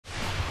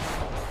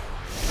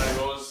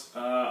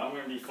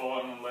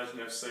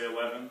FC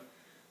 11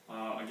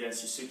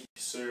 against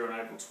Jiu-Jitsu on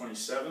April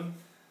 27.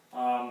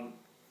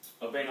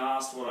 I've been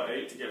asked what I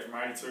eat to get from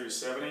 82 to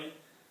 70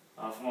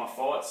 for my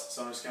fights,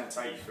 so I'm just going to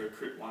take you for a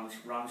quick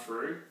run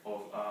through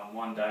of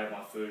one day of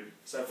my food.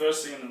 So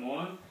first thing in the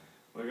morning,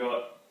 we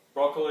got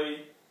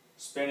broccoli,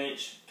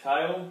 spinach,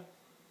 kale,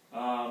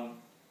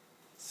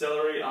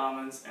 celery,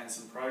 almonds and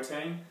some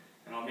protein,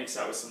 and I'll mix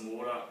that with some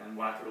water and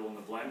whack it all in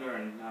the blender,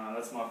 and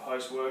that's my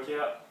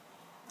post-workout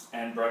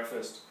and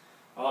breakfast.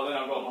 Then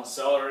I've got my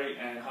celery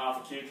and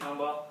half a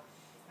cucumber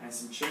and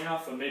some tuna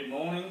for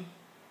mid-morning.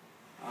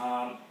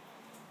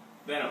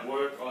 Then at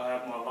work I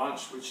have my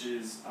lunch, which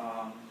is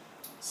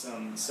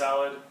some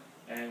salad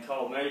and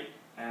cold meat,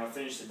 and I'll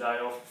finish the day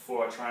off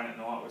before I train at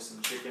night with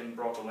some chicken,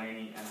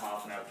 broccolini and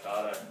half an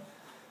avocado.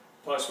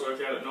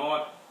 Post-workout at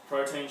night,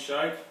 protein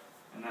shake,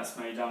 and that's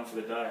me done for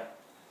the day.